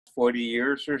40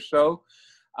 years or so.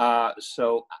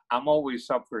 So I'm always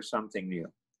up for something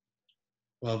new.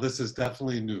 Well, this is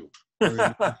definitely new. Very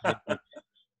new.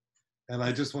 And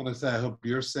I just want to say, I hope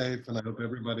you're safe, and I hope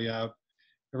everybody out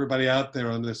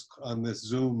there on this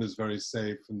Zoom is very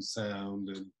safe and sound,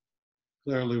 and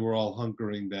clearly we're all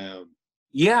hunkering down.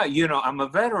 Yeah, I'm a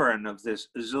veteran of this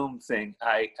Zoom thing.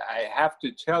 I have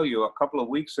to tell you, a couple of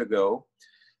weeks ago,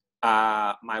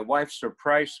 my wife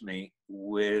surprised me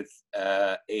with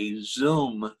a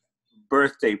Zoom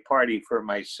birthday party for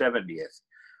my 70th.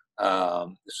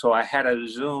 So I had a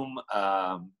Zoom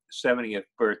 70th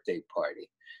birthday party,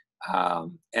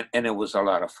 and it was a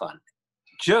lot of fun.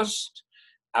 Just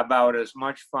about as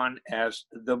much fun as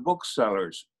the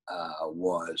Booksellers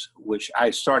was, which I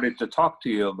started to talk to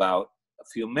you about a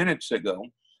few minutes ago,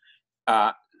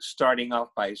 starting off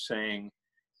by saying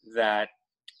that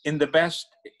in the best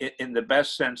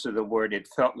sense of the word, it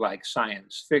felt like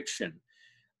science fiction.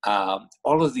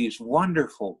 All of these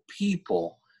wonderful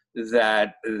people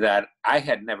that I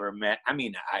had never met. I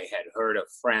mean, I had heard of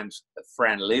Fran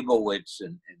Lebowitz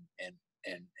and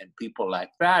people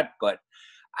like that, but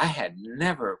I had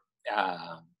never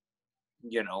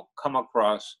come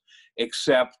across,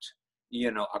 except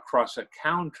across a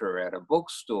counter at a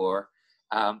bookstore,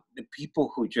 the people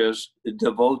who just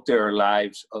devote their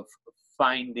lives of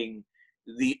finding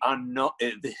the unknown,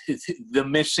 the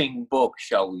missing book,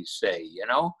 shall we say,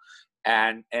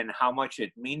 and how much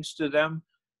it means to them.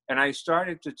 And I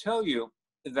started to tell you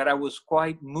that I was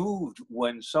quite moved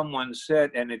when someone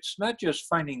said, and it's not just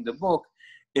finding the book,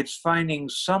 it's finding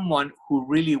someone who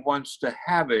really wants to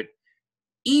have it,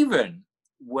 even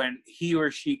when he or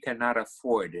she cannot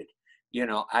afford it.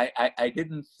 I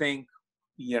didn't think,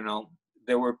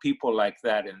 there were people like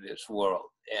that in this world.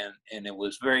 And it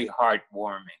was very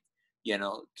heartwarming,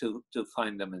 to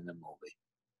find them in the movie.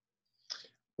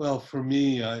 Well, for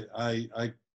me,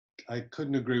 I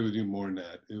couldn't agree with you more,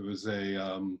 Nat. It was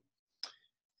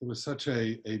such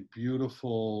a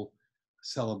beautiful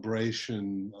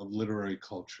celebration of literary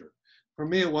culture. For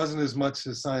me, it wasn't as much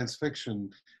as science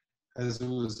fiction as it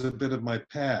was a bit of my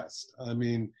past. I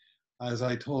mean, as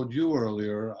I told you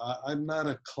earlier, I'm not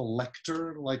a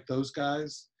collector like those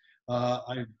guys.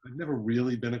 I've never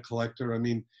really been a collector. I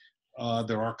mean,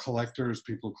 there are collectors,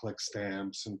 people collect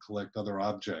stamps and collect other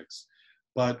objects.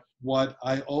 But what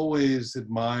I always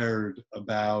admired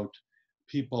about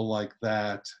people like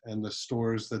that and the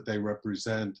stores that they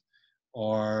represent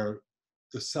are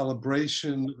the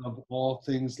celebration of all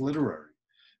things literary.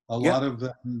 A lot of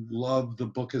them love the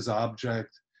book as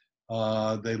object.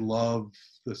 They love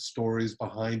the stories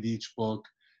behind each book.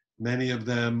 Many of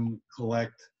them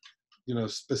collect,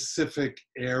 specific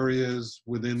areas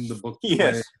within the book.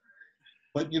 Yes.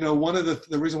 But, one of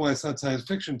the reason why it's not science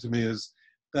fiction to me is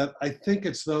that I think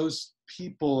it's those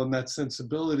people and that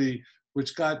sensibility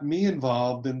which got me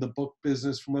involved in the book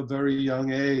business from a very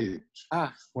young age.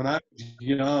 When I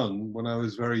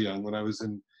was very young, when I was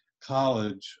in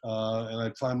college, and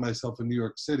I'd find myself in New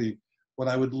York City, what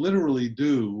I would literally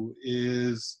do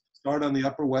is start on the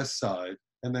Upper West Side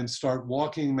and then start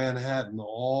walking Manhattan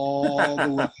all the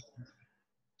way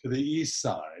to the East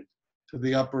Side, to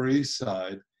the Upper East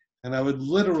Side, and I would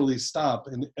literally stop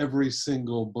in every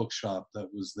single bookshop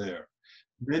that was there.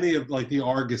 Many of, like the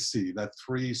Argosy, that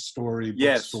 3-story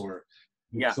bookstore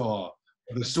you saw,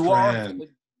 the Strand.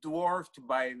 Dwarfed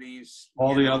by these.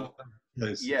 All the other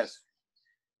places. Yes.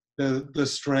 The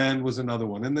Strand was another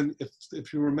one. And then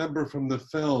if you remember from the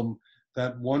film,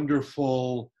 that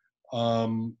wonderful,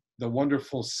 the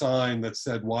wonderful sign that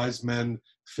said, "Wise men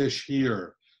fish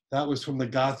here." That was from the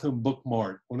Gotham Book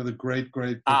Mart, one of the great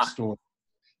bookstores.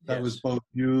 That was both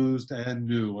used and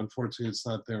new. Unfortunately, it's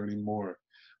not there anymore.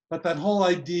 But that whole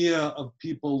idea of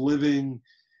people living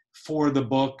for the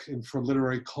book and for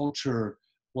literary culture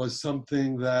was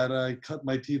something that I cut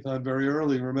my teeth on very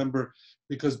early. Remember,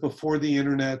 because before the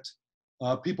internet,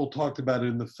 people talked about it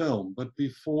in the film, but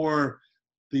before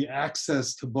the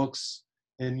access to books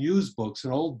and used books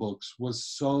and old books was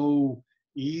so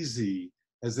easy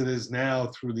as it is now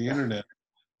through the internet,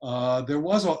 it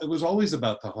was always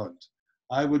about the hunt.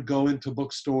 I would go into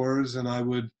bookstores and I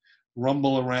would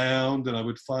rumble around and I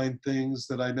would find things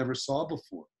that I never saw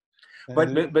before.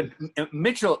 But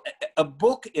Mitchell, a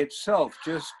book itself,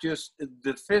 just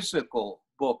the physical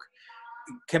book,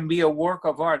 can be a work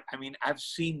of art. I mean, I've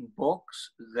seen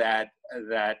books that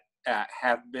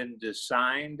have been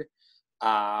designed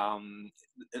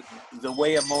the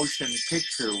way a motion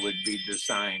picture would be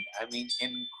designed. I mean,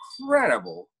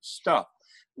 incredible stuff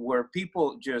where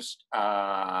people just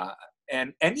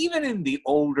and even in the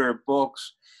older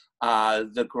books,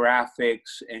 the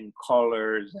graphics and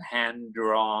colors, hand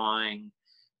drawing.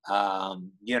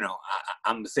 I'm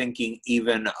thinking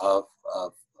even of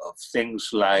things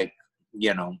like,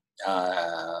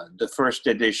 the first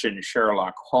edition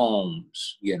Sherlock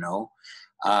Holmes,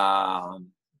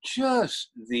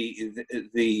 just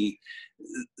the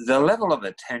level of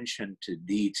attention to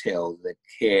detail, the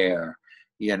care,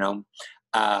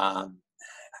 I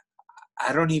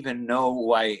don't even know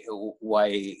why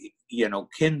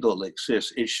Kindle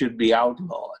exists. It should be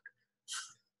outlawed.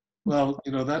 Well,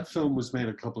 that film was made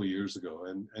a couple of years ago,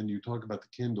 and you talk about the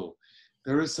Kindle.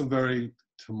 There is some very,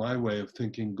 to my way of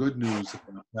thinking, good news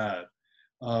about that.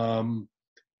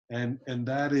 And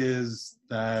that is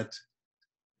that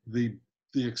the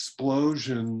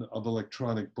explosion of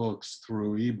electronic books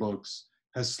through ebooks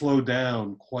has slowed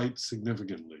down quite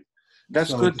significantly.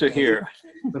 That's good to hear.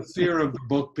 The fear of the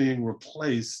book being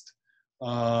replaced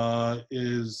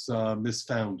is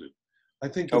misfounded. I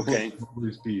think the book will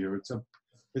always be here.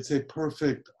 It's a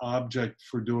perfect object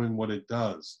for doing what it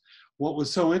does.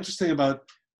 What's so interesting about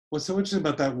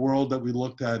that world that we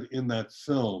looked at in that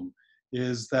film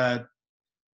is that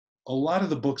a lot of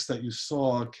the books that you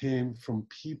saw came from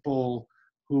people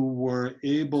who were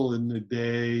able in the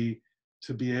day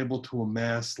to be able to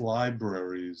amass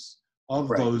libraries of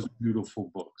those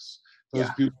beautiful books, those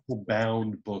beautiful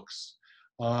bound books.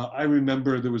 I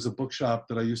remember there was a bookshop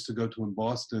that I used to go to in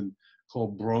Boston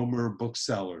called Bromer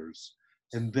Booksellers.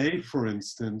 And they, for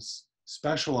instance,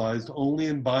 specialized only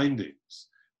in bindings,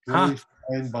 really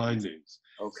fine bindings.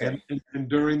 Okay. And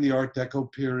during the Art Deco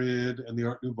period and the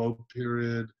Art Nouveau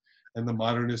period and the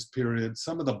Modernist period,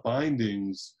 some of the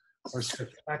bindings are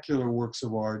spectacular works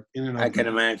of art in and of I can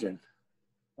imagine.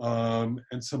 And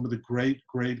some of the great,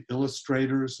 great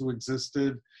illustrators who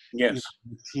existed in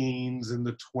the teens and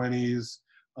the 20s,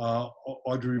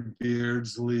 Audrey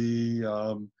Beardsley,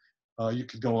 you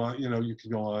could go on, you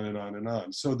could go on and on and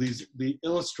on. So the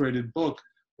illustrated book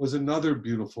was another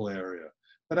beautiful area.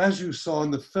 But as you saw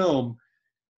in the film,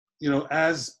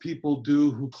 as people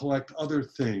do who collect other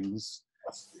things,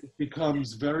 it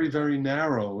becomes very, very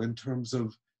narrow in terms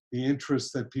of the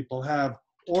interests that people have,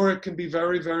 or it can be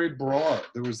very, very broad.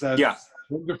 There was that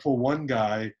wonderful one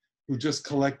guy who just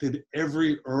collected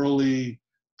every early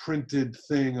printed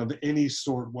thing of any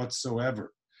sort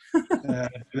whatsoever. And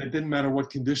it didn't matter what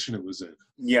condition it was in.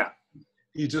 Yeah.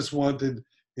 He just wanted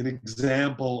an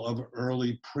example of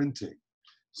early printing.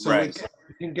 So it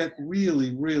can get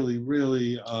really, really,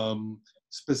 really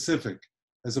specific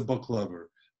as a book lover.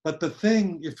 But the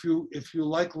thing, if you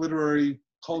like literary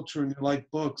culture and you like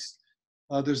books,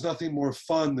 there's nothing more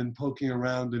fun than poking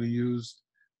around in a used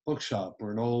bookshop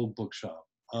or an old bookshop.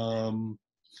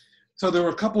 So there were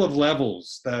a couple of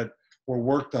levels that were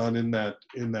worked on in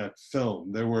that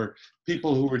film. There were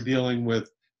people who were dealing with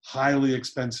highly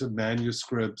expensive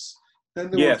manuscripts.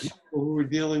 Then there were people who were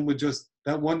dealing with just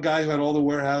that one guy who had all the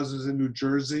warehouses in New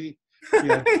Jersey. He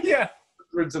had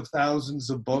hundreds of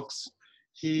thousands of books.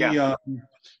 I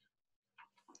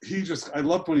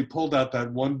loved when he pulled out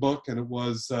that one book, and it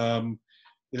was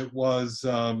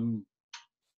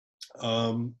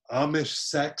Amish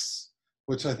Sex,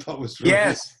 which I thought was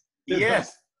really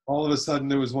yes. All of a sudden,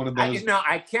 there was one of those.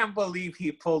 I can't believe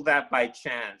he pulled that by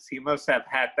chance. He must have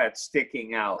had that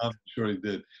sticking out. I'm sure he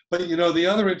did. But, the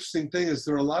other interesting thing is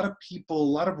there are a lot of people, a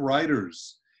lot of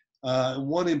writers,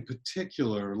 one in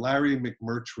particular, Larry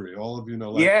McMurtry. All of you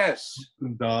know Larry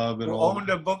Dove and all. Owned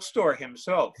a bookstore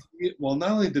himself. Well,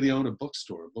 not only did he own a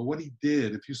bookstore, but what he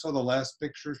did, if you saw the Last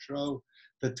Picture Show,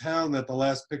 the town that the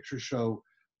Last Picture Show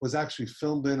was actually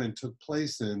filmed in and took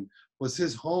place in was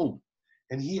his home.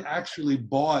 And he actually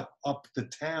bought up the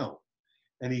town,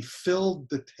 and he filled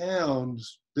the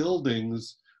town's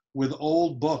buildings with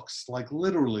old books, like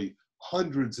literally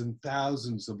hundreds and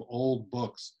thousands of old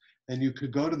books. And you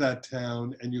could go to that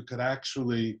town and you could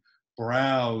actually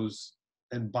browse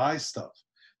and buy stuff.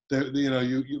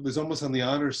 It was almost on the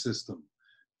honor system.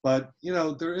 But,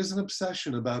 there is an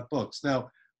obsession about books. Now,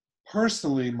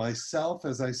 personally, myself,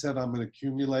 as I said, I'm an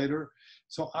accumulator.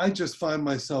 So I just find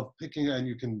myself picking, and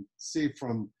you can see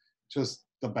from just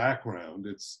the background,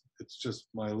 it's just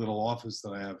my little office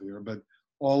that I have here, but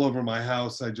all over my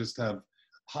house, I just have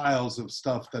piles of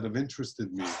stuff that have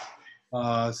interested me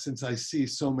since I see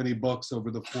so many books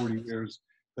over the 40 years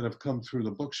that have come through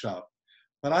the bookshop.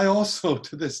 But I also,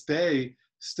 to this day,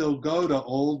 still go to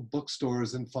old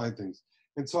bookstores and find things.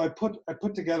 And so I put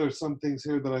together some things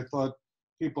here that I thought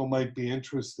people might be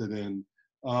interested in.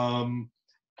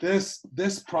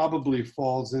 This probably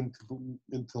falls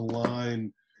into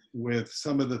line with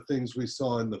some of the things we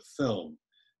saw in the film.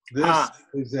 This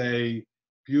is a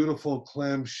beautiful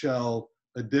clamshell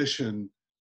edition.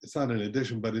 It's not an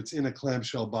edition, but it's in a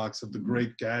clamshell box of The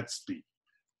Great Gatsby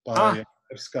by Huh.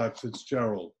 F. Scott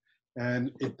Fitzgerald.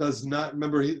 And it does not,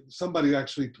 remember, somebody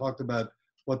actually talked about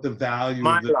what the value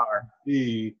of this Mylar. would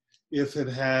be if it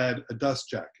had a dust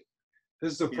jacket.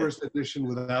 This is the Yes. first edition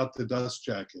without the dust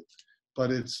jacket, but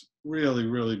it's really,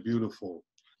 really beautiful.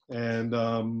 And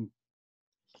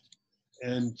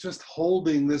just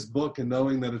holding this book and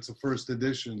knowing that it's a first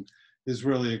edition is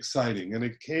really exciting. And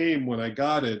it came, when I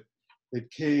got it, it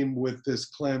came with this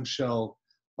clamshell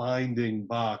binding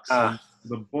box. And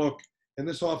the book, and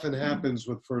this often happens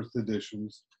with first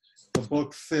editions, the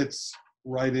book fits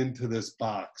right into this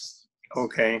box.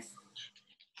 Okay.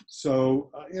 So,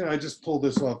 I just pulled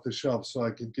this off the shelf so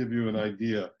I could give you an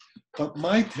idea. But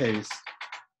my taste,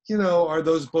 are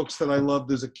those books that I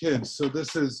loved as a kid. So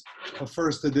this is a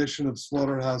first edition of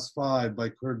Slaughterhouse-Five by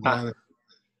Kurt Vonnegut,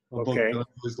 a book that I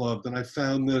always loved. And I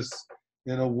found this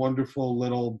in a wonderful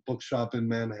little bookshop in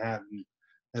Manhattan,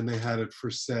 and they had it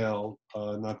for sale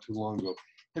not too long ago.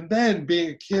 And then,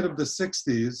 being a kid of the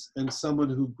 60s and someone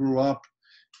who grew up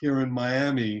here in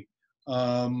Miami,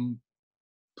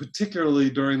 particularly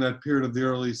during that period of the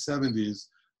early 70s,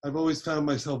 I've always found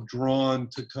myself drawn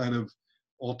to kind of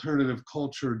alternative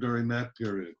culture during that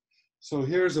period. So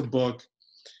here's a book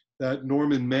that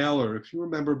Norman Mailer, if you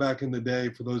remember back in the day,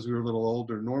 for those who are a little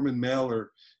older, Norman Mailer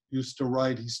used to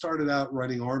write, he started out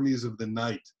writing Armies of the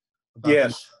Night about the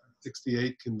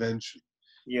 1968 convention.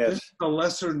 Yes. This is a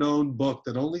lesser known book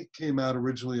that only came out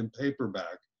originally in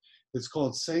paperback. It's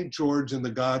called St. George and the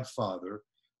Godfather,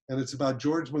 and it's about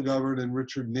George McGovern and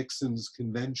Richard Nixon's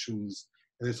conventions,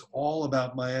 and it's all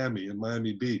about Miami and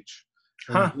Miami Beach.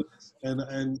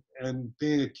 And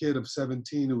being a kid of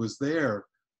 17 who was there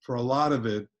for a lot of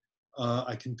it,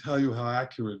 I can tell you how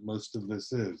accurate most of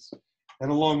this is.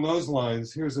 And along those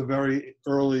lines, here's a very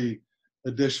early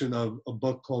edition of a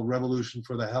book called Revolution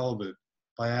for the Hell of It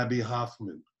by Abby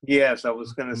Hoffman. Yes, I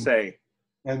was going to say.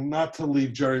 And not to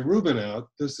leave Jerry Rubin out,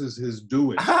 this is his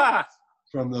doing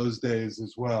from those days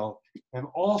as well. And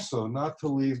also not to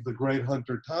leave the great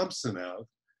Hunter Thompson out.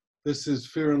 This is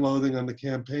Fear and Loathing on the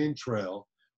Campaign Trail,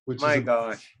 which is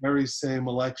the very same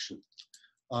election.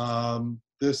 So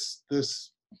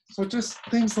just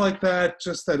things like that,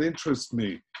 just that interest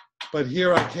me. But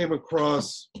here I came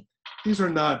across, these are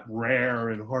not rare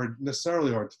and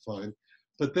necessarily hard to find,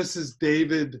 but this is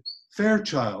David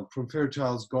Fairchild from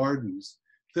Fairchild's Gardens.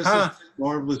 This is a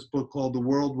marvelous book called The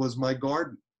World Was My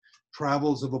Garden,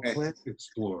 Travels of a Plant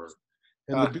Explorer.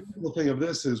 And the beautiful thing of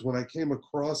this is when I came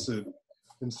across it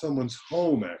in someone's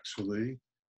home, actually,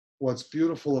 what's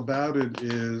beautiful about it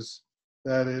is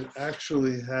that it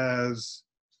actually has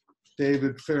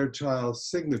David Fairchild's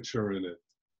signature in it.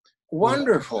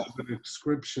 Wonderful. An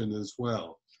inscription as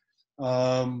well.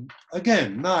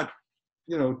 Again, not,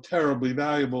 terribly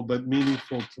valuable, but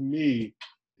meaningful to me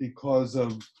because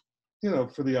of,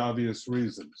 for the obvious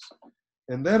reasons.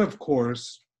 And then, of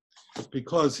course,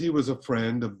 because he was a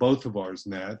friend of both of ours,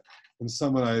 Nat, and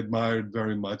someone I admired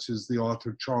very much is the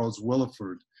author Charles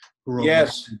Willeford, who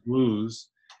wrote Blues.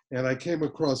 And I came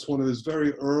across one of his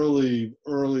very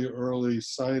early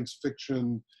science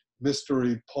fiction,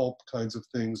 mystery pulp kinds of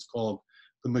things called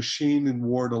The Machine in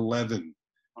Ward 11.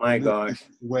 My gosh.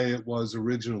 The way it was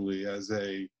originally as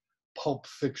a pulp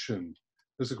fiction.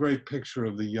 There's a great picture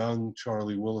of the young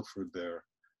Charlie Willeford there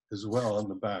as well on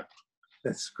the back.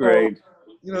 That's great.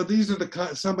 So, these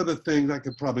are some of the things. I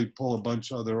could probably pull a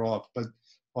bunch other off the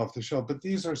shelf, but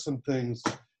these are some things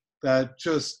that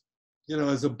just,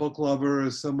 as a book lover,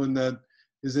 as someone that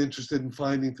is interested in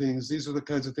finding things, these are the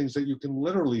kinds of things that you can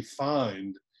literally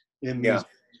find in these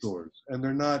stores, and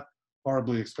they're not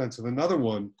horribly expensive. Another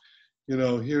one,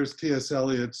 here's T.S.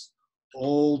 Eliot's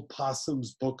Old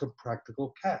Possum's Book of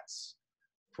Practical Cats.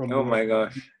 Oh my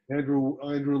gosh. Andrew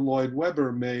Lloyd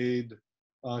Webber made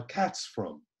Cats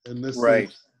from, and this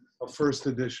is a first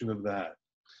edition of that.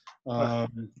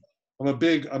 I'm a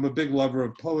big lover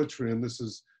of poetry, and this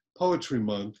is Poetry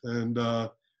Month, and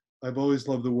I've always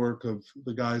loved the work of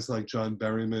the guys like John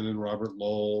Berryman and Robert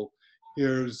Lowell.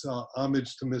 Here's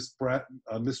Homage to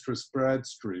Mistress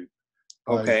Bradstreet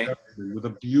with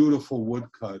a beautiful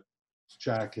woodcut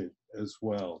jacket as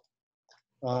well.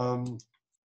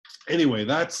 Anyway,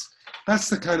 that's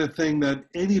the kind of thing that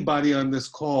anybody on this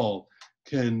call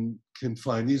can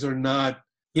find. These are not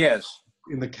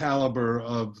in the caliber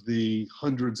of the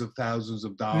hundreds of thousands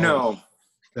of dollars. No.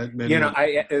 That many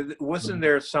wasn't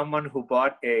there someone who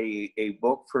bought a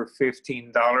book for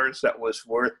 $15 that was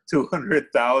worth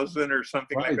 $200,000 or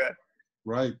something like that?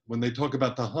 Right. When they talk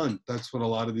about the hunt, that's what a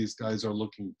lot of these guys are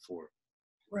looking for.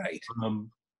 Right.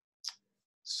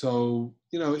 So,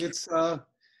 it's,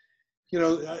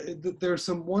 there are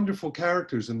some wonderful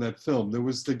characters in that film. There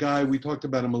was the guy, we talked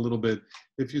about him a little bit.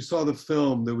 If you saw the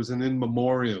film, there was an in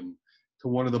memoriam to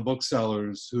one of the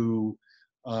booksellers who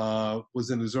was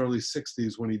in his early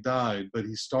 60s when he died, but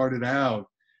he started out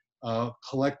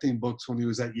collecting books when he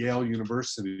was at Yale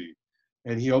University.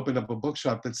 And he opened up a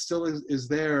bookshop that still is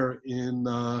there in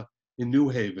New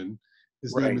Haven.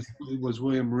 His name was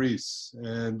William Reese.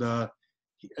 And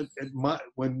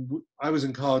when I was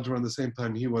in college around the same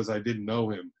time he was, I didn't know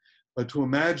him. But to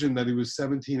imagine that he was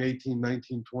 17, 18,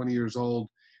 19, 20 years old,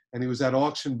 and he was at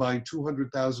auction buying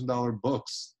 $200,000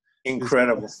 books.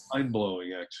 Incredible. Is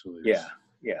mind-blowing, actually. Yeah,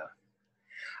 yeah.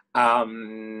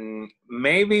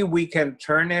 Maybe we can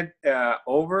turn it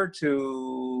over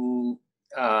to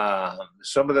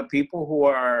some of the people who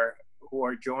are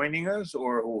joining us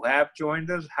or who have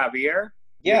joined us. Javier,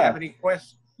 do you have any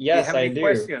questions? Yes, I do.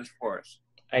 Questions for us?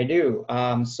 I do.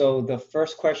 So the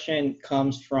first question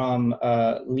comes from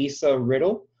Lisa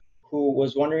Riddle, who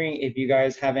was wondering if you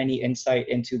guys have any insight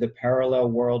into the parallel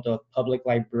world of public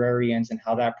librarians and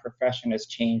how that profession has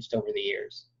changed over the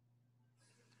years.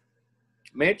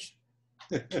 Mitch?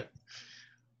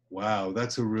 Wow,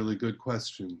 that's a really good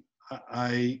question.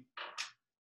 I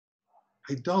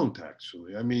don't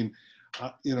actually. I mean,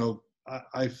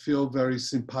 I feel very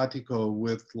simpatico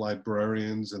with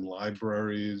librarians and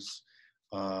libraries.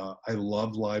 I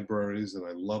love libraries and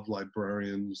I love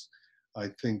librarians. I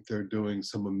think they're doing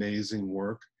some amazing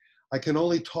work. I can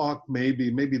only talk,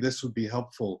 maybe this would be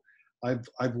helpful.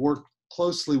 I've worked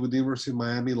closely with the University of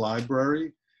Miami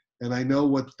Library, and I know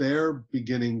what they're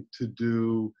beginning to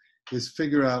do is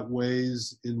figure out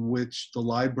ways in which the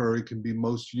library can be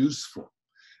most useful.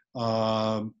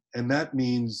 And that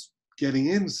means getting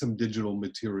in some digital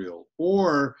material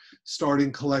or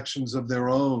starting collections of their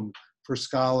own for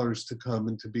scholars to come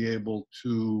and to be able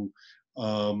to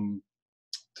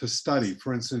study.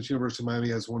 For instance, University of Miami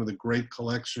has one of the great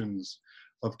collections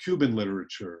of Cuban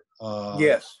literature.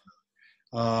 Yes.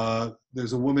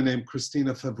 There's a woman named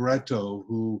Cristina Fabretto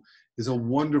who is a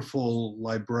wonderful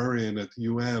librarian at the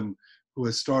UM who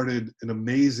has started an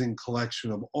amazing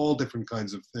collection of all different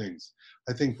kinds of things.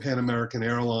 I think Pan American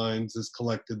Airlines is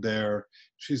collected there.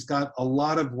 She's got a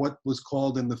lot of what was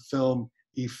called in the film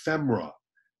ephemera.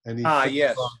 And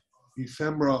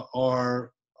ephemera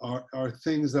are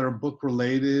things that are book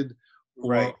related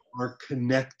or are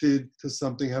connected to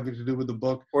something having to do with the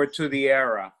book. Or to the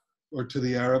era. Or to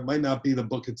the era. It might not be the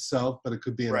book itself, but it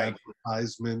could be an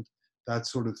advertisement, that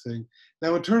sort of thing.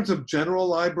 Now, in terms of general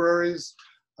libraries,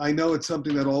 I know it's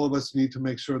something that all of us need to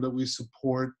make sure that we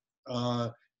support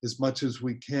as much as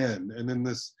we can. And in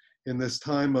this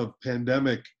time of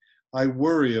pandemic, I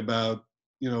worry about,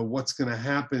 what's going to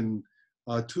happen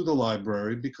to the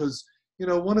library because,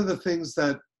 one of the things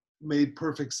that made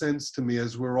perfect sense to me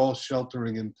as we're all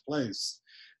sheltering in place,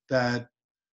 that,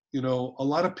 a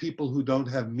lot of people who don't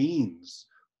have means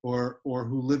or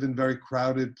who live in very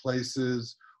crowded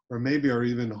places or maybe are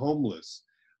even homeless,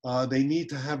 they need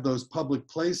to have those public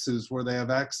places where they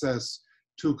have access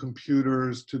to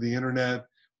computers, to the internet,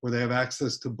 where they have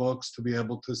access to books to be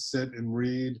able to sit and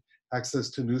read, access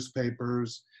to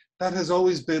newspapers. That has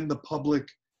always been the public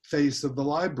face of the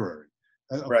library,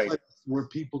 a place where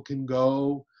people can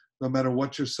go, no matter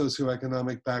what your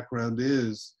socioeconomic background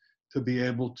is, to be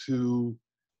able to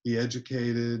be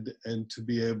educated and to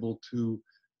be able to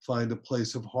find a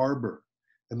place of harbor.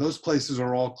 And those places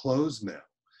are all closed now.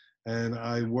 And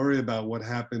I worry about what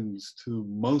happens to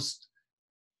most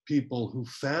people who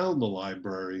found the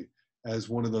library as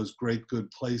one of those great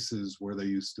good places where they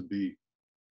used to be.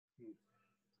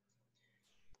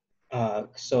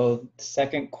 So the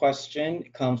second question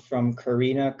comes from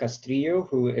Karina Castillo,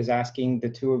 who is asking the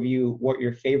two of you what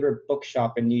your favorite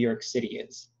bookshop in New York City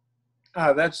is.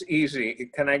 That's easy.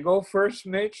 Can I go first,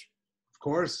 Mitch? Of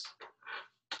course.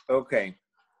 Okay.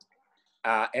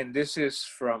 And this is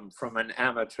from an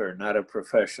amateur, not a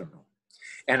professional.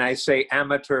 And I say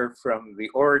amateur from the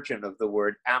origin of the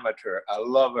word amateur, a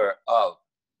lover of.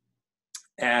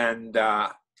 And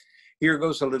here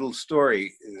goes a little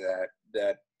story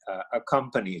that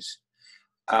accompanies.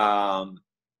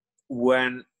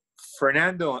 When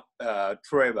Fernando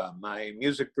Trueba, my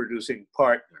music producing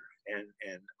partner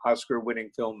and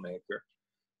Oscar-winning filmmaker,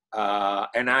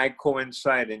 and I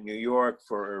coincide in New York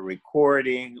for a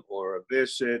recording or a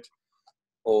visit,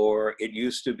 or it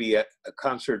used to be a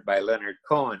concert by Leonard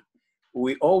Cohen,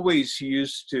 we always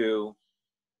used to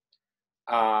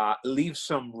leave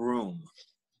some room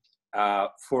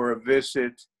for a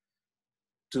visit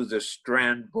to the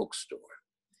Strand bookstore.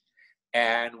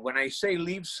 And when I say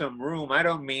leave some room, I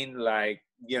don't mean like,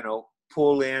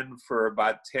 pull in for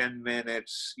about 10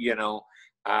 minutes, you know,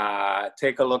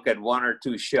 take a look at one or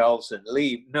two shelves and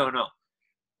leave. No, no.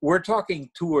 We're talking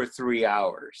 2 or 3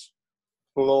 hours,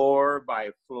 floor by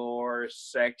floor,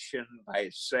 section by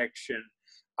section,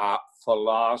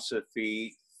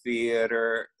 philosophy,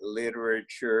 theater,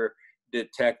 literature,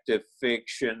 detective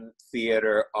fiction,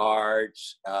 theater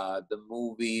arts, the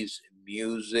movies,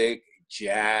 music,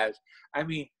 jazz. I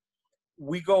mean,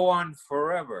 we go on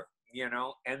forever, you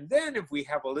know. And then if we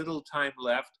have a little time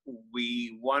left,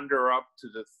 we wander up to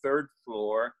the 3rd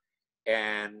floor,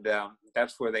 and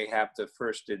that's where they have the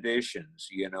first editions,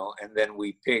 you know, and then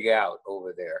we pig out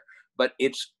over there. But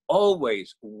it's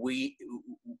always, we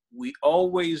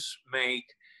always make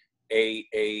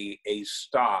a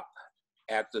stop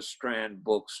at the Strand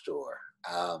bookstore,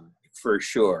 for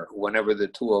sure, whenever the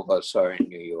two of us are in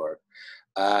New York.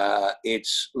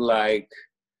 It's like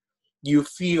you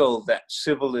feel that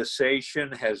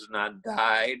civilization has not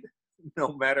died,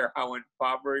 no matter how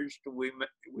impoverished we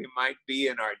might be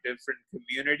in our different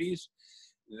communities,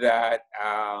 that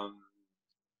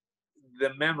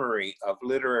the memory of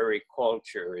literary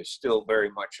culture is still very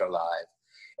much alive.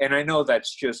 And I know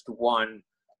that's just one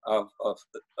of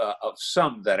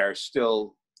some that are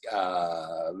still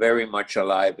very much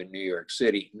alive in New York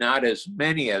City. Not as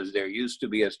many as there used to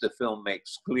be, as the film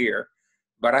makes clear,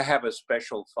 but I have a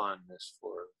special fondness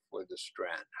for the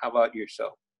Strand. How about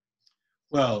yourself?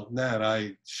 Well, Nat,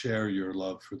 I share your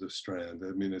love for the Strand.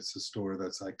 I mean, it's a store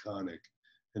that's iconic.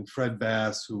 And Fred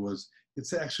Bass,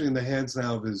 it's actually in the hands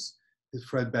now of his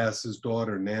Fred Bass's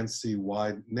daughter, Nancy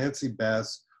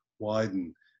Bass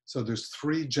Wyden. So there's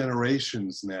 3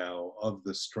 generations now of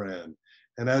the Strand.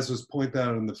 And as was pointed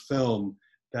out in the film,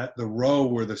 that the row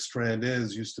where the Strand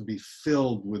is used to be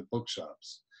filled with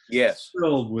bookshops. Yes.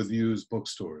 Filled with used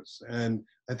bookstores. And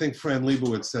I think Fran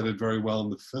Lebowitz said it very well in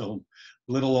the film.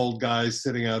 Little old guys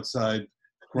sitting outside,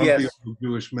 grumpy Yes. old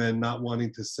Jewish men not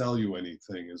wanting to sell you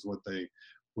anything is what they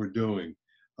were doing.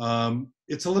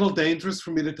 It's a little dangerous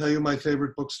for me to tell you my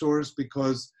favorite bookstores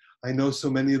because I know so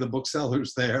many of the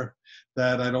booksellers there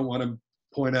that I don't want to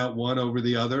point out one over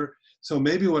the other. So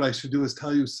maybe what I should do is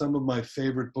tell you some of my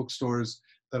favorite bookstores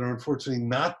that are unfortunately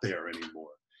not there anymore.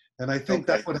 And I think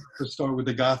that would have to start with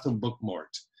the Gotham Book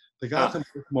Mart. The Gotham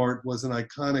Book Mart was an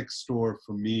iconic store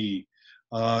for me.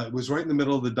 It was right in the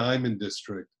middle of the Diamond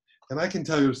District. And I can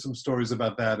tell you some stories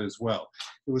about that as well.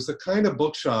 It was the kind of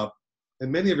bookshop,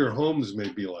 and many of your homes may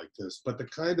be like this, but the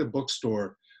kind of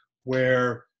bookstore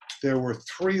where there were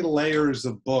 3 layers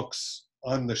of books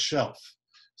on the shelf.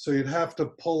 So you'd have to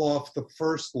pull off the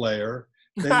first layer,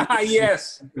 then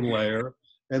yes, the second layer,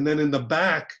 and then in the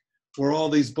back were all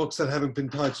these books that haven't been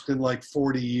touched in like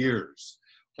 40 years.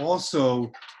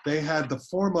 Also, they had the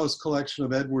foremost collection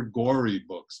of Edward Gorey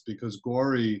books because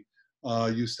Gorey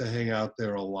used to hang out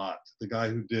there a lot. The guy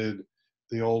who did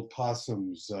the Old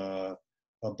Possums, a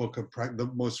book of the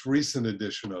most recent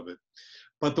edition of it.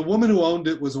 But the woman who owned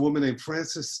it was a woman named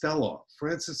Frances Steloff.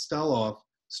 Frances Steloff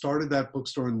started that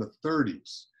bookstore in the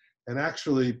 30s. And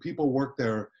actually, people worked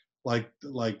there like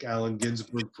Allen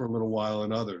Ginsberg for a little while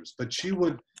and others. But she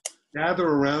would gather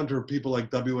around her people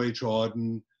like W.H.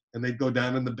 Auden, and they'd go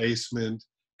down in the basement,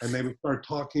 and they would start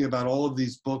talking about all of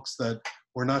these books that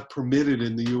were not permitted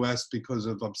in the U.S. because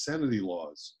of obscenity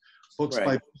laws. Books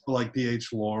by people like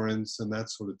D.H. Lawrence and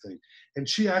that sort of thing. And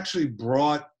she actually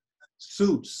brought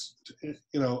suits,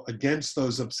 against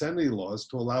those obscenity laws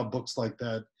to allow books like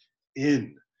that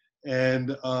in.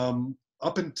 And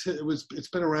up until it's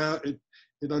been around. It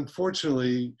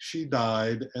unfortunately, she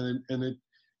died, and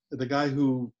the guy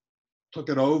who took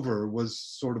it over was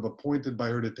sort of appointed by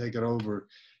her to take it over,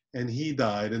 and he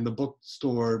died, and the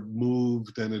bookstore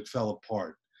moved and it fell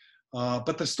apart.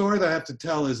 But the story that I have to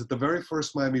tell is at the very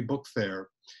first Miami Book Fair,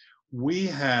 we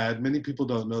had, many people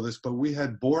don't know this, but we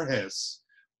had Borges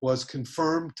was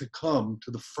confirmed to come to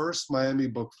the first Miami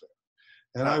Book Fair.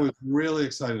 And I was really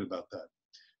excited about that.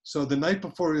 So the night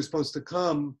before he was supposed to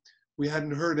come, we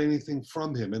hadn't heard anything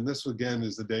from him. And this, again,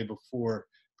 is the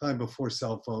time before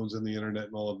cell phones and the internet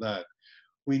and all of that.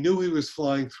 We knew he was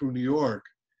flying through New York.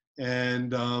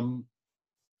 And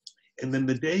then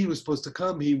the day he was supposed to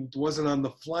come, he wasn't on the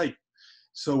flight.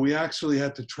 So we actually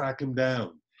had to track him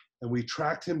down. And we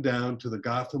tracked him down to the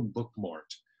Gotham Book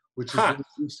Mart, which is where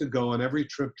he used to go on every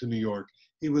trip to New York.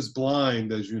 He was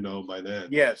blind, as you know, by then.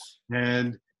 Yes.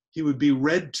 And he would be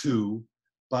read to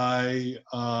by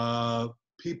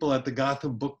people at the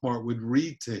Gotham Book Mart would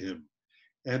read to him.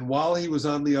 And while he was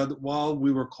while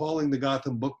we were calling the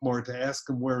Gotham Book Mart to ask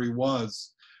him where he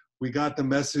was, we got the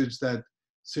message that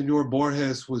Senor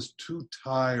Borges was too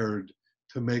tired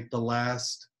to make the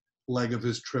last leg of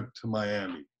his trip to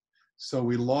Miami. So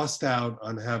we lost out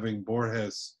on having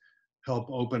Borges help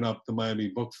open up the Miami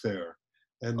Book Fair.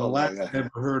 And the last I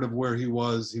ever heard of where he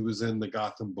was in the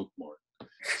Gotham Book Mart.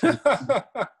 So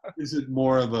is it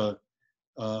more of a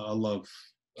love?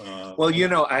 Well, you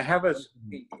know, I have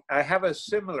a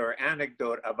similar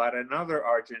anecdote about another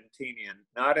Argentinian,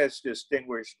 not as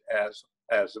distinguished as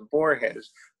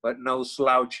Borges, but no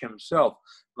slouch himself,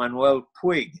 Manuel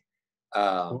Puig,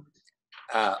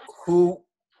 who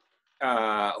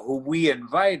we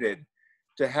invited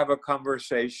to have a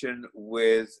conversation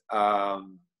with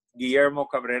Guillermo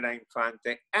Cabrera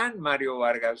Infante and Mario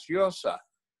Vargas Llosa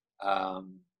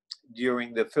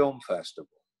during the film festival.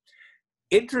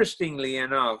 Interestingly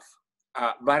enough,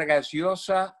 Vargas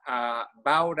Llosa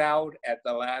bowed out at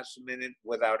the last minute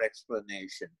without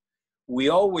explanation. We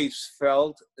always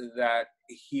felt that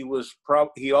he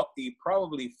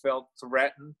probably felt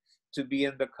threatened to be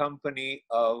in the company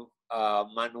of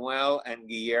Manuel and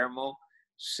Guillermo,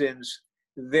 since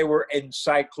they were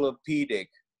encyclopedic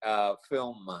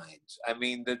film minds. I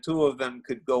mean, the two of them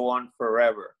could go on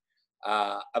forever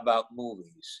about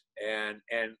movies. And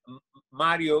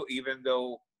Mario, even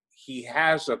though he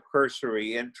has a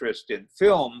cursory interest in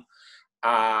film,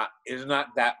 is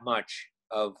not that much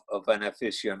of an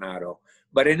aficionado.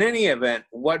 But in any event,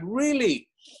 what really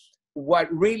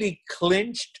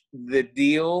clinched the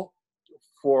deal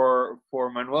for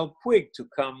Manuel Puig to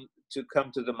come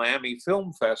to the Miami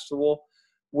Film Festival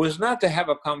was not to have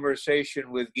a conversation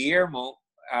with Guillermo,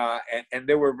 and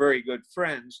they were very good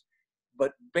friends,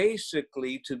 but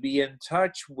basically to be in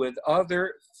touch with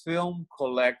other film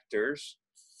collectors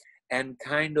and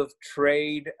kind of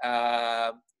trade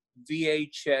VHS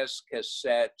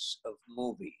cassettes of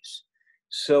movies.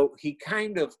 So he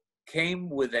kind of came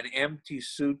with an empty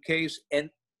suitcase, and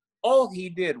all he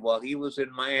did while he was in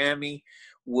Miami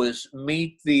was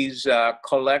meet these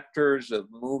collectors of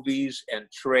movies and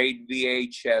trade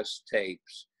VHS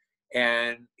tapes.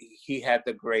 And he had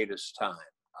the greatest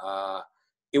time.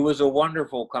 It was a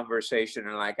wonderful conversation.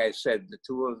 And like I said, the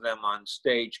two of them on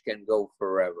stage can go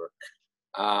forever.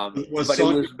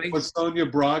 Was Sonia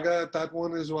Braga at that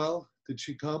one as well? Did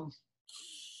she come?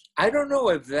 I don't know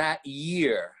if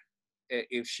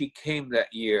she came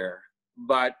that year,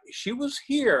 but she was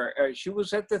here. She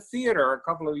was at the theater a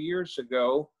couple of years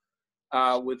ago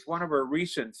with one of her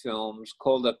recent films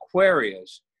called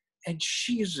Aquarius. And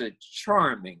she's a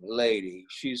charming lady.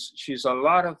 She's a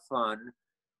lot of fun.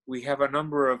 We have a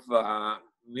number of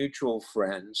mutual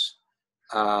friends.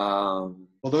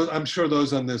 Although I'm sure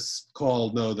those on this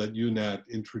call know that UNAT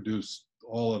introduced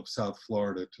all of South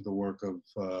Florida to the work of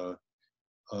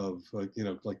you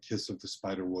know, like Kiss of the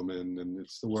Spider Woman, and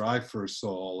it's where I first saw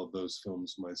all of those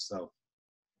films myself.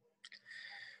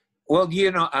 Well, you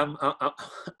know, I'm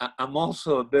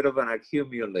also a bit of an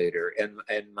accumulator, and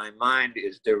my mind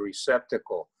is the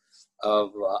receptacle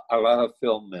of a lot of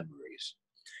film memories,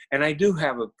 and I do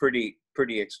have a pretty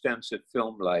extensive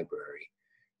film library.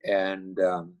 And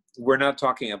we're not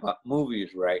talking about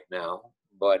movies right now,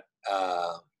 but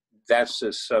that's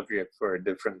a subject for a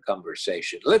different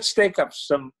conversation. Let's take up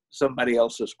somebody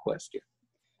else's question.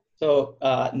 So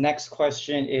next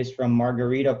question is from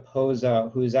Margarita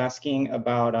Poza, who's asking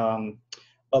about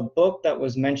a book that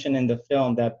was mentioned in the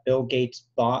film that Bill Gates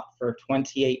bought for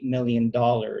 $28 million.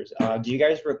 Do you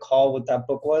guys recall what that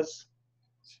book was?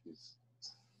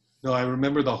 No, I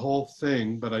remember the whole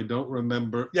thing, but I don't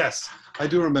remember. Yes, I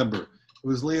do remember. It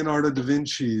was Leonardo da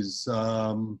Vinci's,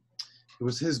 it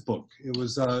was his book. It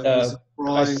was a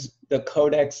drawing. The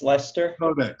Codex Leicester?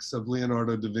 Codex of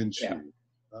Leonardo da Vinci. Yeah.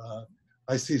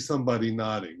 I see somebody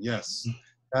nodding. Yes,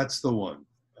 that's the one.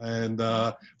 And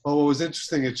well, what was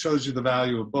interesting, it shows you the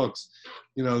value of books.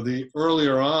 You know,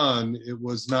 earlier on, it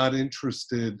was not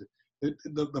interested.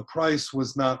 The price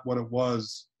was not what it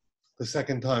was the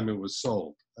second time it was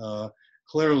sold.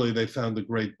 Clearly, they found a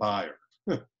great buyer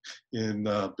in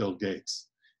Bill Gates.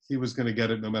 He was going to get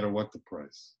it no matter what the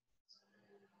price.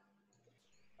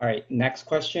 All right, next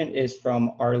question is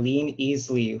from Arlene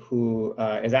Easley, who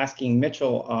is asking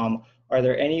Mitchell, are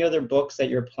there any other books that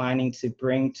you're planning to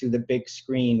bring to the big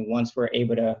screen once we're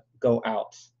able to go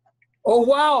out? Oh,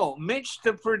 wow, Mitch,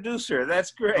 the producer,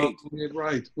 that's great. Oh,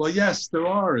 right, well, yes, there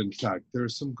are, in fact. There are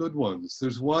some good ones.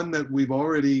 There's one that we've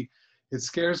already, it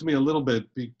scares me a little bit,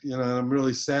 you know, I'm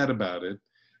really sad about it,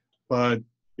 but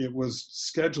it was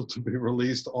scheduled to be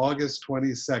released August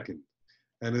 22nd,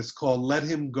 and it's called Let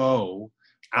Him Go,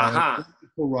 by a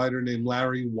writer named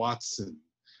Larry Watson.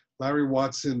 Larry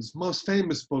Watson's most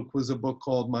famous book was a book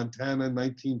called Montana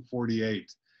 1948.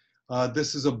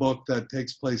 This is a book that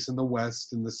takes place in the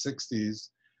West in the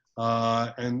 60s,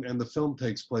 and the film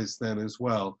takes place then as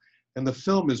well. And the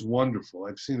film is wonderful.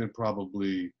 I've seen it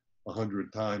probably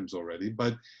 100 times already,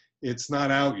 but it's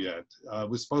not out yet. It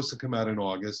was supposed to come out in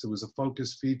August. It was a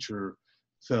focus feature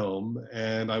film,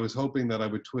 and I was hoping that I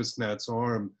would twist Nat's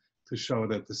arm to show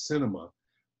it at the cinema.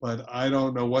 But I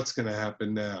don't know what's going to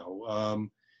happen now.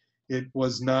 It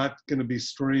was not going to be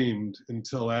streamed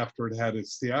until after it had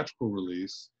its theatrical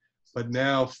release, but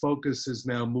now Focus is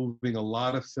now moving a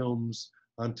lot of films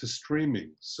onto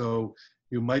streaming, so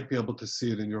you might be able to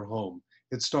see it in your home.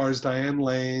 It stars Diane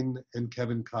Lane and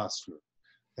Kevin Costner,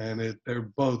 and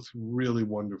they're both really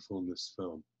wonderful in this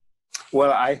film.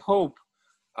 Well, I hope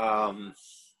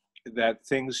that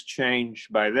things change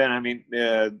by then. I mean,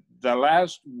 the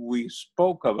last we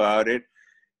spoke about it,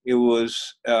 it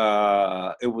was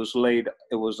a late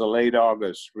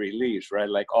August release, right?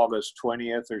 Like August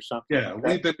 20th or something. Yeah, like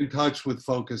we've been in touch with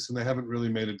Focus, and they haven't really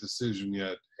made a decision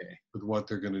yet with what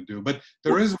they're going to do. But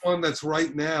there is one that's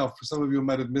right now. For some of you who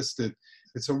might have missed it,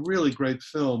 it's a really great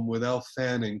film with Elle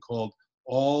Fanning called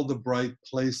All the Bright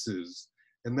Places,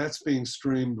 and that's being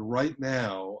streamed right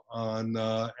now on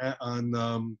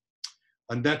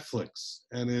Netflix.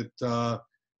 And it,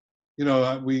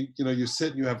 you sit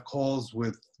and you have calls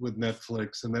with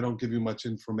Netflix, and they don't give you much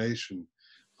information.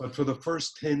 But for the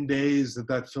first 10 days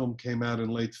that film came out in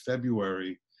late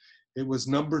February, it was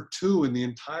 #2 in the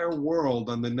entire world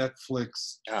on the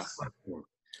Netflix platform.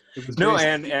 It was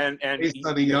based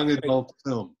on a young adult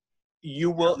film.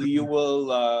 You will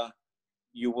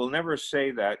never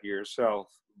say that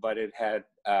yourself, but it had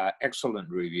excellent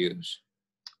reviews.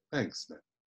 Thanks, Matt.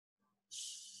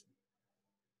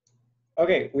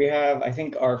 Okay, we have, I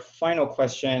think, our final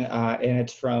question, and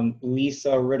it's from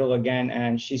Lisa Riddle again,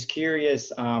 and she's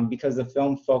curious, because the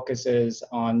film focuses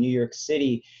on New York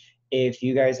City, if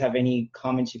you guys have any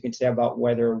comments you can say about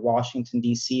whether Washington,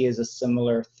 D.C. is a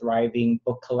similar thriving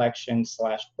book collection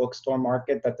 / bookstore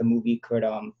market that the movie could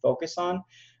focus on.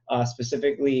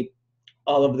 Specifically,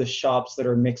 all of the shops that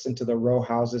are mixed into the row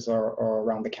houses are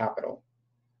around the Capitol.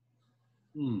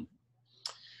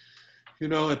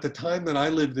 At the time that I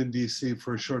lived in D.C.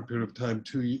 for a short period of time,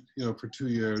 for 2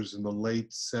 years in the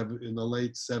late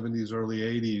 70s, early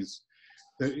 80s,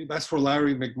 that's where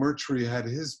Larry McMurtry had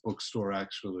his bookstore,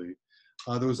 actually.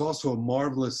 There was also a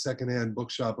marvelous secondhand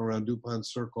bookshop around DuPont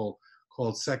Circle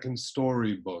called Second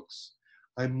Story Books.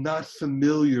 I'm not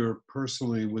familiar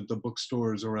personally with the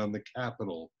bookstores around the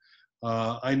Capitol.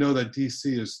 I know that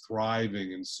D.C. is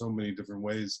thriving in so many different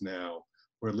ways now,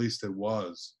 or at least it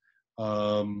was.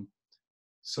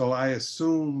 So I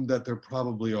assume that there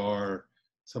probably are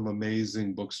some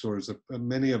amazing bookstores.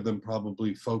 Many of them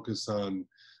probably focus on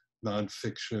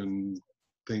nonfiction,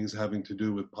 things having to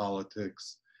do with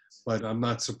politics, but I'm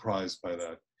not surprised by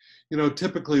that.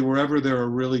 Typically wherever there are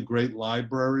really great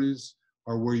libraries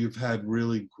are where you've had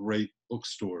really great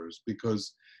bookstores,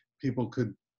 because people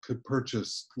could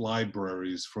purchase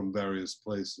libraries from various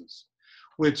places.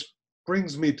 Which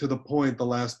brings me to the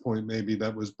last point maybe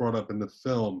that was brought up in the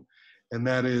film, and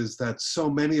that is that so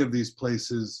many of these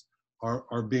places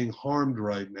are being harmed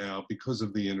right now because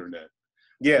of the internet.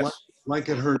 Yes. Like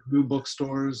it hurt new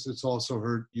bookstores, it's also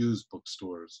hurt used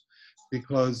bookstores,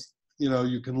 because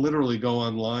you can literally go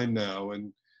online now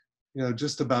and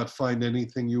just about find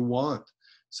anything you want.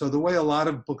 So the way a lot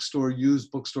of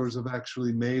used bookstores have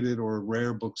actually made it, or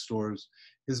rare bookstores,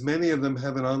 is many of them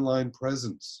have an online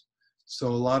presence. So a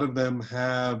lot of them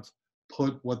have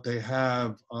put what they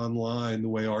have online the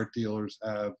way art dealers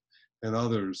have and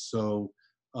others. So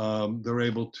they're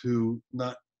able to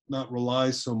not rely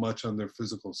so much on their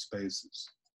physical spaces.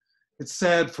 It's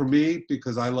sad for me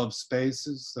because I love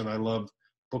spaces and I love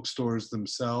bookstores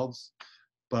themselves,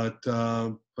 but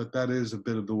that is a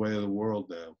bit of the way of the world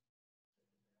now.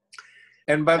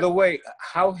 And by the way,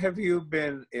 how have you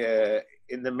been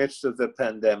in the midst of the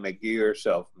pandemic, you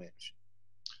yourself, Mitch?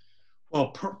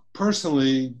 Well,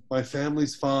 personally, my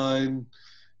family's fine.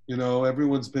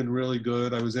 Everyone's been really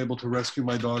good. I was able to rescue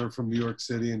my daughter from New York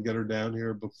City and get her down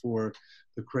here before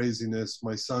the craziness.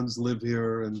 My sons live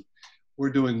here and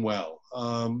we're doing well.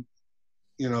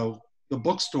 The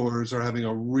bookstores are having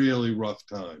a really rough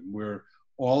time, where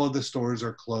all of the stores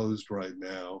are closed right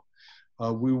now.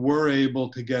 We were able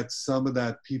to get some of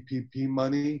that PPP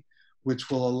money, which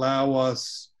will allow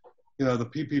us, the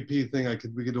PPP thing,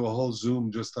 we could do a whole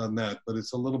Zoom just on that, but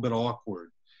it's a little bit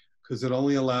awkward because it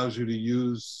only allows you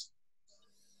to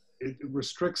it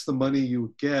restricts the money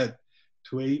you get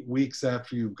to 8 weeks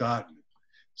after you've gotten it.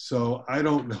 So I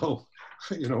don't know,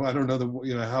 I don't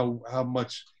know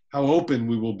how open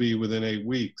we will be within 8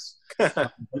 weeks.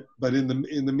 But in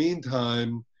the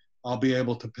meantime, I'll be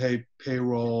able to pay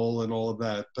payroll and all of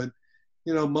that. But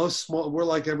you know, we're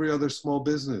like every other small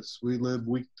business. We live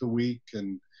week to week,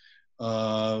 and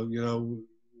you know,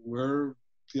 we're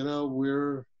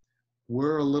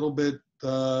a little bit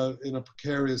in a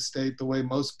precarious state the way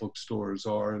most bookstores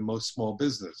are and most small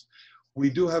business. We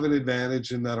do have an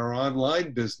advantage in that our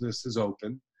online business is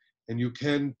open, and you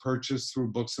can purchase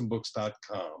through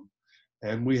booksandbooks.com.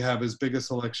 And we have as big a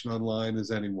selection online as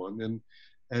anyone.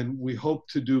 And we hope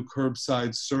to do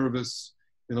curbside service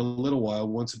in a little while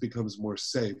once it becomes more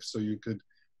safe. So you could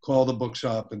call the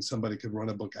bookshop and somebody could run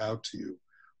a book out to you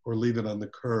or leave it on the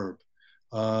curb.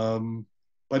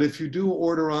 But if you do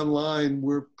order online,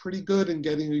 we're pretty good in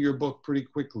getting you your book pretty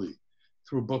quickly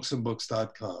through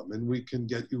booksandbooks.com. And we can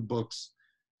get you books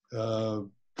the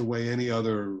way any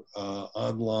other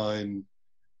online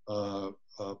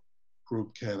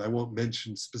group can. I won't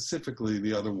mention specifically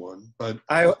the other one, but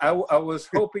I was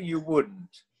hoping you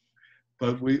wouldn't.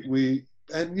 But we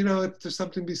and you know, if there's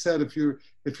something to be said, if you're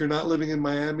not living in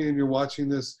Miami and you're watching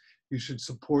this, you should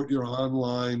support your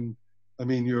online,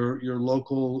 your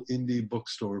local indie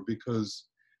bookstore, because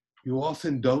you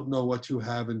often don't know what you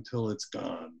have until it's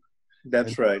gone.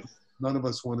 That's right. None of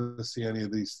us want to see any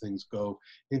of these things go,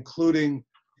 including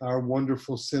our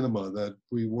wonderful cinema that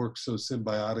we work so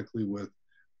symbiotically with,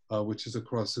 which is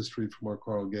across the street from our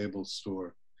Coral Gables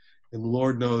store. And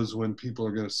Lord knows when people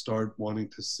are going to start wanting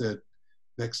to sit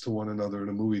next to one another in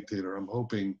a movie theater. I'm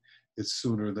hoping it's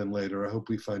sooner than later. I hope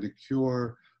we find a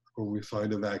cure or we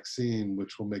find a vaccine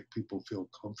which will make people feel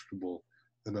comfortable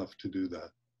enough to do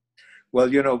that.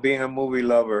 Well, you know, being a movie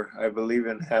lover, I believe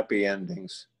in happy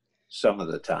endings some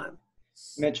of the time.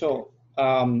 Mitchell,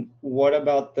 what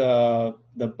about the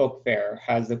book fair?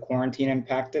 Has the quarantine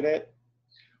impacted it?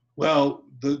 Well,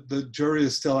 the jury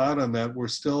is still out on that. We're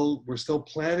still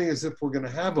planning as if we're going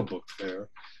to have a book fair,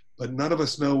 but none of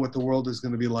us know what the world is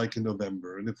going to be like in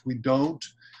November. And if we don't,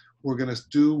 we're going to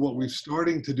do what we're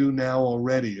starting to do now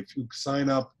already. If you sign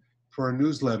up for our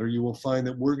newsletter, you will find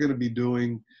that we're going to be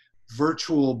doing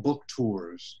virtual book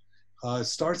tours. It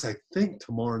starts, I think,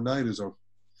 tomorrow night is our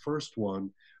first one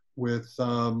with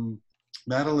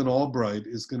Madeline Albright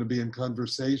is going to be in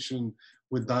conversation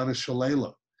with Donna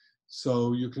Shalala.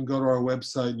 So you can go to our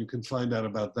website and you can find out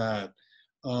about that.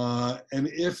 And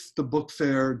if the book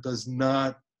fair is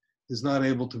not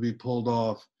able to be pulled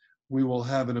off, we will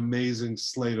have an amazing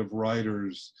slate of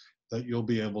writers that you'll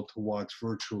be able to watch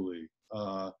virtually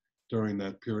during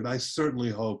that period. I certainly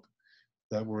hope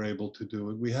that we're able to do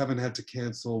it. We haven't had to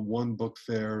cancel one book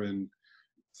fair in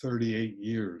 38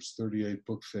 years, 38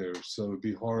 book fairs. So it'd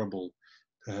be horrible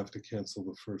to have to cancel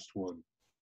the first one.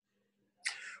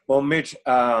 Well, Mitch,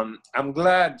 I'm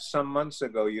glad some months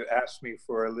ago you asked me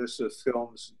for a list of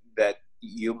films that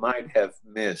you might have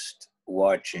missed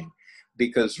watching,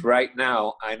 because right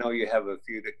now I know you have a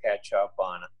few to catch up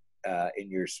on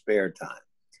in your spare time.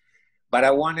 But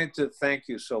I wanted to thank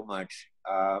you so much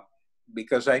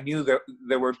because I knew that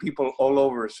there were people all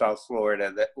over South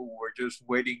Florida that were just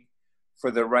waiting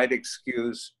for the right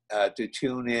excuse to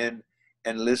tune in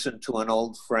and listen to an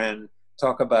old friend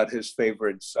talk about his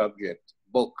favorite subject,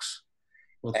 books.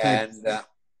 Well, and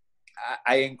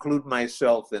I include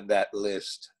myself in that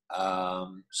list.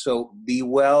 So be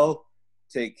well,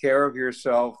 take care of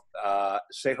yourself,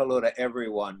 say hello to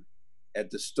everyone at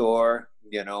the store,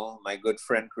 you know, my good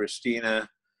friend Christina,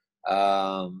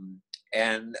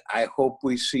 and I hope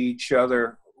we see each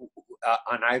other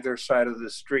on either side of the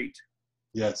street.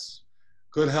 Yes.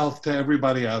 Good health to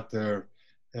everybody out there.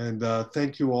 And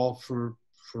thank you all for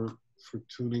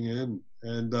tuning in.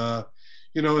 And,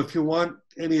 you know, if you want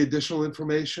any additional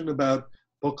information about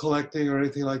book collecting or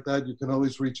anything like that, you can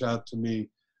always reach out to me.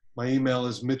 My email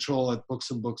is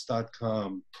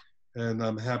mitchell@booksandbooks.com. And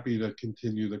I'm happy to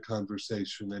continue the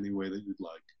conversation any way that you'd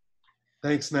like.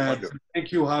 Thanks, Nat. Wonderful.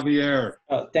 Thank you, Javier.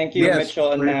 Thank you, Yes.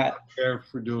 Mitchell and Nat.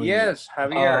 For doing Yes,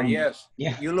 Javier, yes.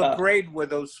 Yeah, You look great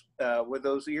with those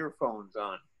earphones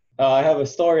on. I have a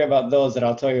story about those that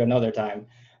I'll tell you another time.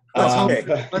 Let's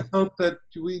hope that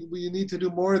we need to do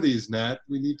more of these, Nat.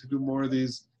 We need to do more of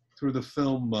these through the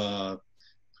film,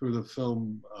 through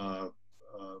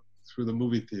the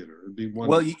movie theater. It'd be wonderful.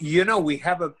 Well, you know, we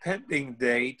have a pending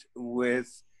date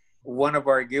with one of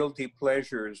our guilty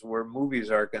pleasures where movies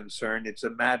are concerned. It's a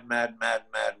mad, mad, mad,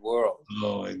 mad world.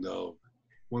 Oh, I know.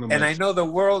 And I know the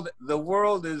world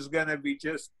is going to be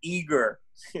just eager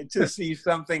to see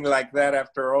something like that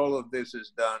after all of this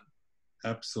is done.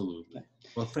 Absolutely.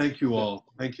 Well, thank you all.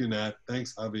 Thank you, Nat.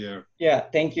 Thanks, Javier. Yeah,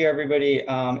 thank you, everybody.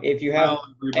 If you have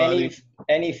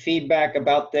any feedback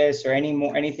about this or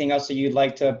anything else that you'd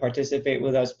like to participate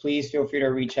with us, please feel free to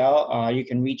reach out. You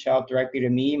can reach out directly to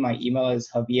me. My email is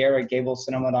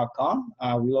javier@gablescinema.com.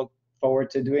 We look forward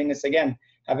to doing this again.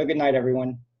 Have a good night,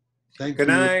 everyone. Thank Good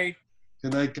you. night.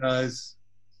 Good night, guys.